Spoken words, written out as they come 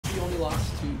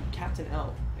lost to Captain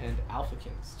L and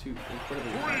Alphakins, two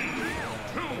incredibly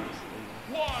players.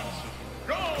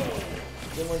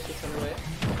 Then once it's underway,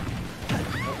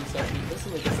 LBsukzy, this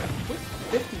is like a quick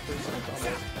 50%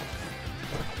 almost.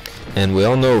 And we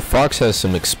all know Fox has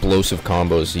some explosive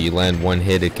combos. You land one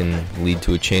hit, it can lead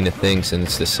to a chain of things, and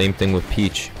it's the same thing with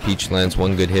Peach. Peach lands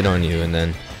one good hit on you, and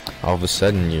then all of a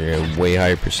sudden you're a way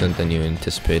higher percent than you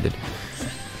anticipated.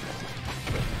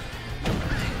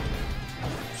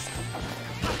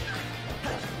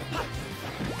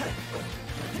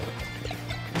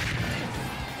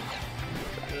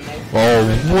 Oh,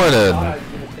 what a...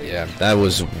 Yeah, that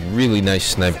was really nice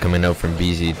snipe coming out from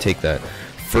Beezy. Take that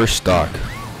first stock.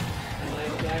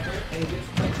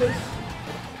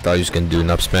 Thought he was going to do an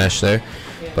up smash there,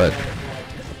 but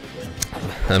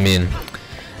I mean,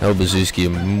 LBsukzy,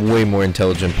 a way more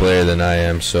intelligent player than I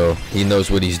am, so he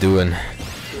knows what he's doing.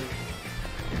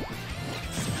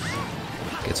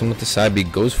 Gets him with the side B,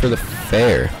 goes for the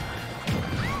fair.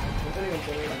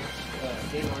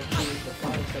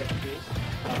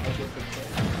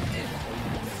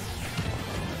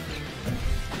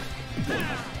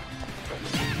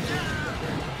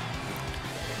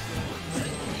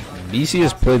 Beezy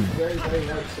has played.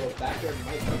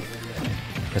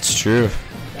 That's true.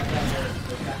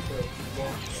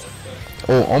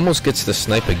 Oh, almost gets the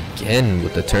snipe again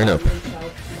with the turnip.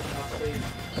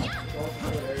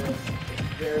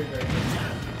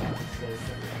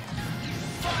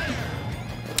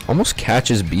 Almost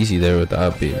catches Beezy there with the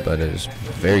upbeat, but it was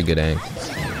very good angle.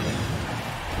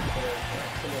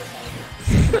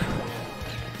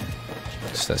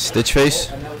 It's that stitch face.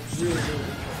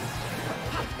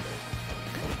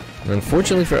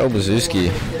 Unfortunately for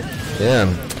LBsukzy, yeah,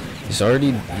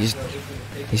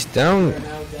 he's down.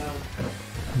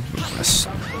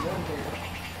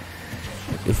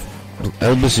 If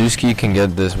LBsukzy can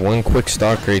get this one quick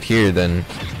stock right here, then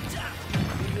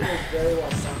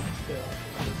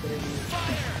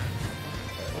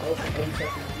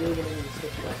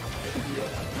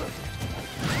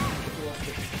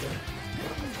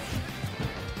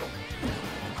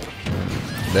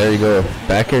there you go.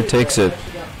 Back air takes it.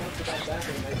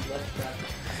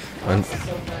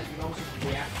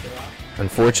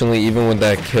 Unfortunately, even with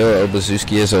that kill,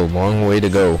 LBsukzy has a long way to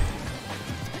go.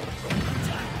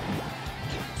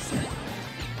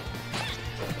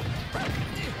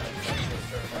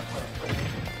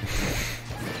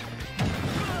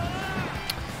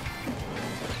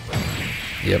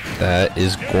 Yep, that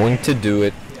is going to do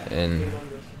it, and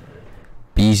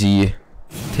Beezy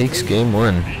takes game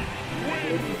one.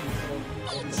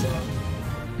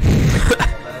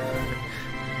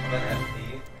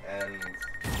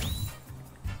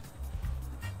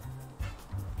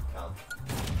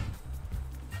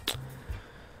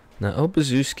 Now,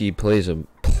 LBsukzy plays a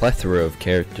plethora of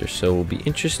characters, so it will be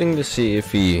interesting to see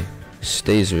if he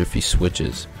stays or if he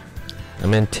switches.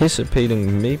 I'm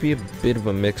anticipating maybe a bit of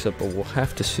a mix-up, but we'll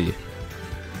have to see.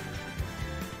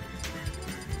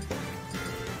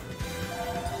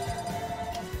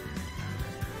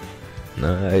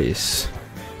 Nice.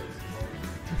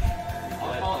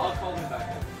 I'll call him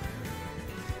back.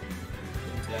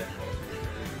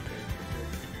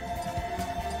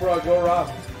 Bro, go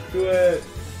Rob. Do it.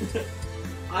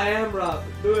 I am Rob.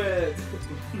 Do it.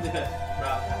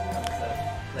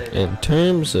 In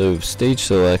terms of stage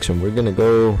selection, we're gonna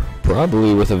go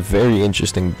probably with a very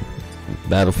interesting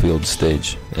battlefield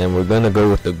stage, and we're gonna go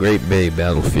with the Great Bay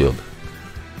battlefield.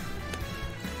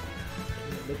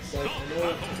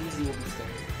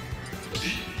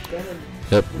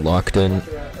 Yep, locked in.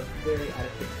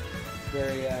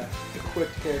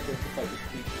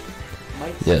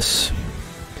 Yes.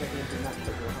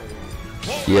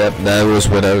 Yep, that was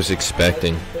what I was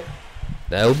expecting.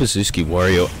 The LBsukzy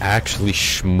Wario actually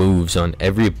schmoves on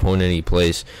every opponent he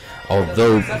plays,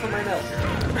 although...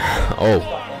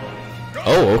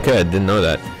 Oh, okay, I didn't know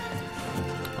that.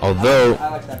 Although,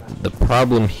 the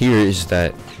problem here is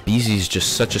that Beezy is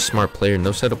just such a smart player,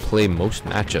 knows how to play most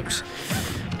matchups.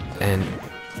 And...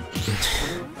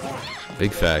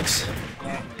 big facts.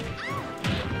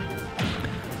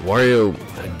 Wario,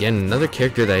 again, another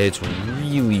character that hits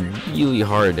really, really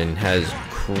hard and has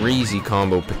crazy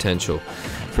combo potential.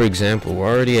 For example, we're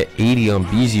already at 80 on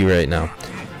Beezy right now.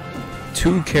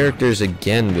 Two characters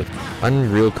again with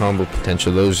unreal combo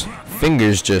potential. Those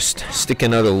fingers just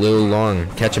sticking out a little long,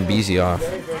 catching Beezy off.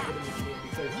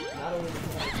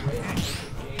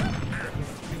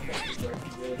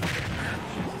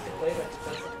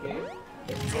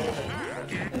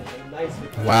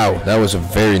 Wow, that was a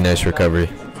very nice recovery.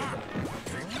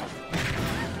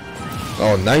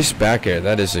 Oh, nice back air.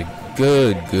 That is a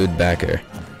good back air.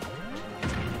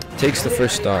 takes the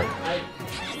first stock.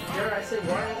 Dare I say,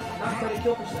 Wario, not quite a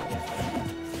kill percent yet.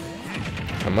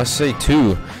 I must say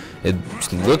too, it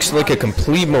looks like a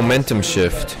complete momentum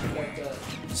shift.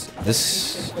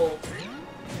 This.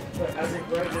 But as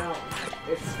of right now,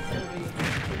 it's going to be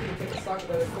take a stock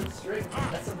about a quick string.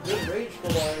 That's some good range for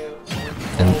Wario.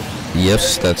 And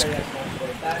yes, that's.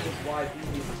 That is why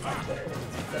Beezy is a top player.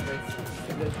 Separates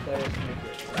the good players from the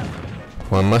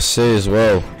good. Well, I must say as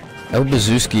well,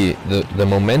 LBsukzy, the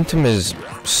momentum is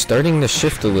starting to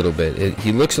shift a little bit.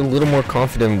 He looks a little more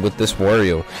confident with this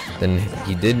Wario than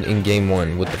he did in game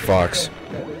 1 with the Fox.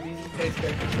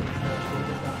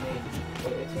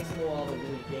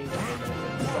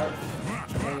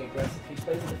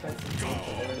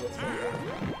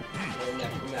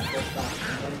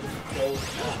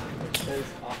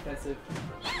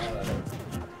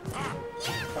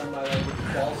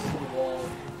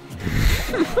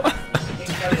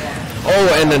 Oh,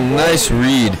 and a nice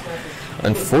read.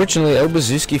 Unfortunately,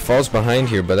 LBsukzy falls behind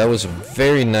here, but that was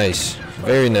very nice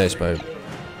by.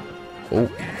 Oh,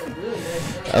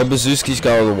 LBsukzy's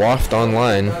got a waft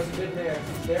online.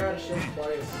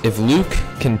 If Luke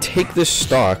can take this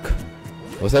stock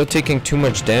without taking too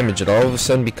much damage, it all of a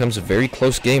sudden becomes a very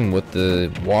close game with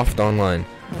the waft online.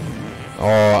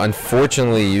 Oh,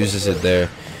 unfortunately, he uses it there.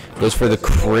 Goes for the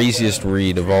craziest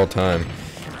read of all time,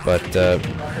 but.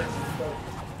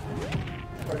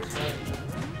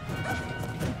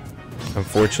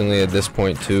 Unfortunately, at this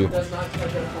point too.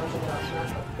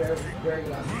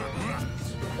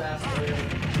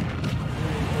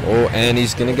 Oh, and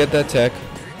he's gonna get that tech,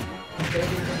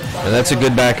 and that's a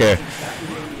good back air.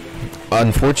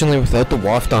 Unfortunately, without the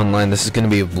waft online, this is gonna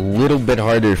be a little bit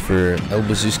harder for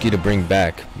LBsukzy to bring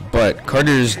back. But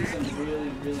Carter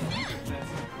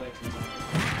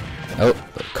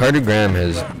Graham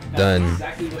has done.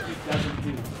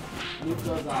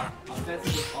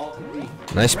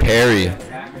 Nice parry.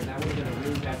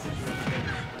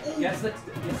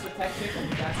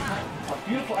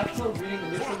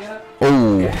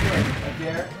 Oh.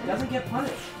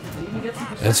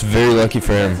 That's very lucky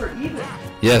for him.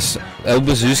 Yes,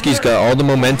 LBsukzy's got all the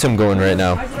momentum going right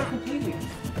now.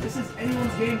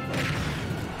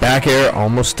 Back air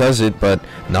almost does it, but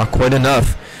not quite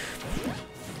enough.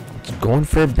 It's going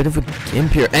for a bit of a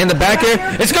gimp here. And the back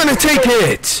air, it's gonna take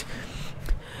it!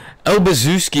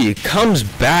 LBsukzy comes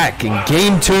back in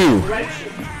game 2.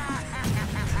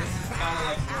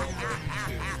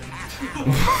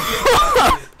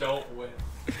 Don't win.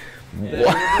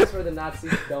 What? That's where the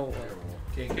Nazis don't win.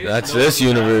 Okay, that's this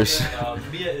universe.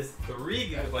 Mia is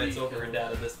 3 GB over her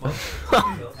data this month,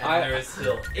 and there is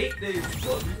still 8 days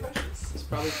till it refreshes. It's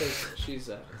probably because she's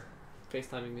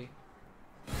FaceTiming me.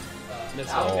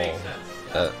 That would make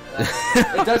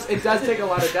sense. It does take a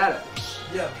lot of data.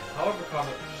 Yeah, however,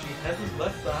 she hasn't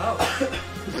left the house.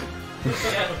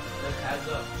 Yeah, that adds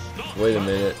up. Wait a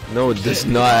minute. No, it does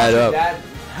not add up.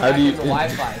 How do you?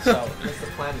 Wi-Fi, so what's the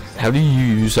plan? How do you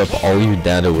use up all your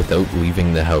data without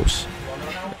leaving the house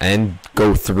and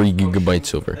go 3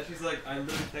 GB over? And she's like, I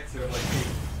literally text her like, hey,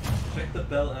 check the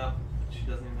Bell app. She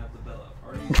doesn't even have the Bell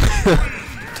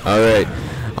app. All right.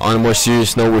 On a more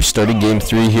serious note, we're starting game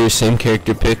 3 here. Same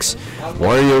character picks.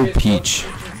 Wario, Peach.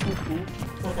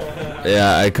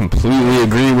 Yeah, I completely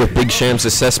agree with Big Sham's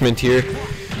assessment here.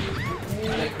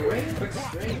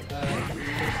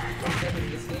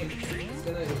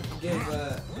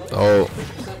 Oh,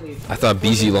 I thought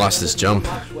Beezy lost his jump.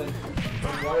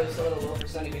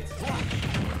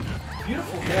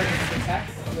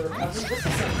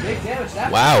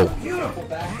 Wow.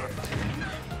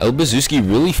 LBsukzy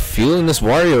really feeling this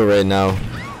Wario right now.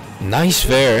 Nice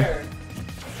fair.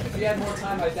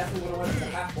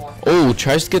 Oh,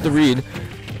 tries to get the read.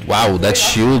 Wow, that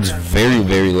shield's very,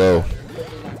 very low.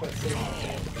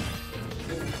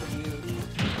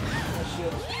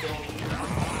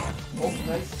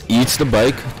 Eats the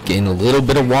bike, gain a little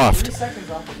bit of waft.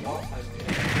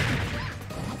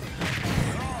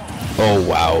 Oh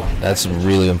wow, that's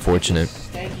really unfortunate.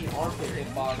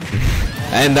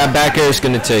 And that back air is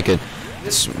going to take it.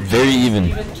 It's very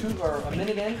even.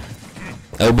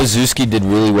 LBsukzy did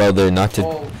really well there, not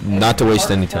to waste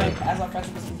any time. As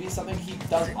offensive as can be, something he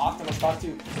does often on spot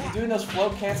 2. He's doing those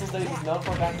float cancels that he's known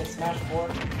for back in Smash 4.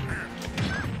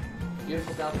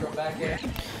 Beautiful down throw back air.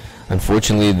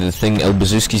 Unfortunately, the thing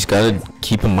LBsukzy's got to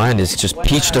keep in mind is just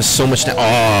Peach does so much.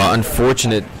 Oh,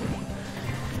 unfortunate.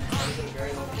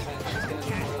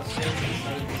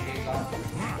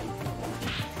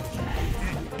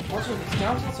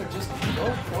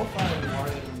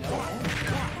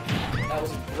 That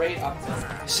was a great up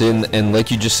tilt. See, and like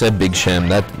you just said, Big Sham,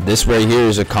 this right here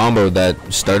is a combo that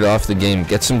started off the game.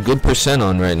 Get some good percent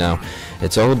on right now.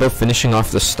 It's all about finishing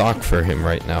off the stock for him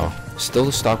right now. Still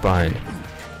the stock behind.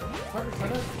 Try to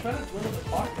dwindle the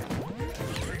clock down.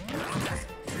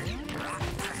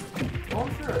 Going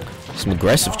for it. Some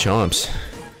aggressive chomps.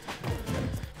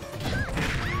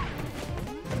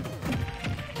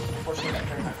 Unfortunately, that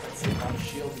very high foot sitting on the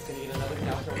shield. He's going to get another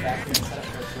down throw back here and set up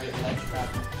for a great ledge trap.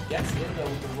 Gets in though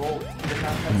with the roll.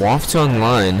 Waft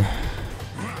online.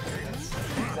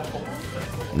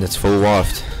 That's full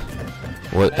waft.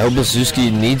 What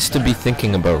LBsukzy needs to be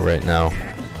thinking about right now.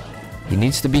 He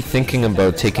needs to be thinking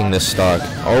about taking this stock.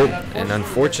 Oh, and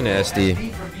unfortunate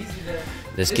SD.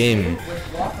 This game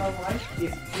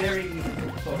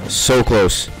so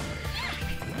close.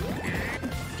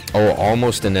 Oh,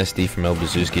 almost an SD from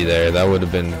LBsukzy there. That would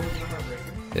have been,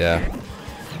 yeah.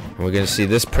 And we're gonna see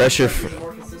this pressure.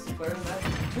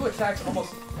 Two attacks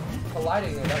almost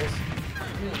colliding there. That was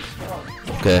really strong.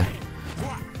 Okay.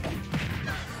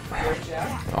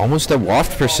 Almost at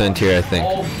waft percent here, I think.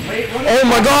 Oh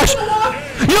my gosh! Yo!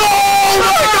 Oh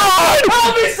my god!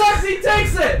 LBsukzy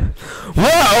takes it!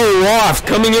 What a waft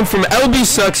coming in from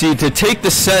LBsukzy to take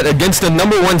the set against the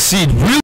 #1 seed. Really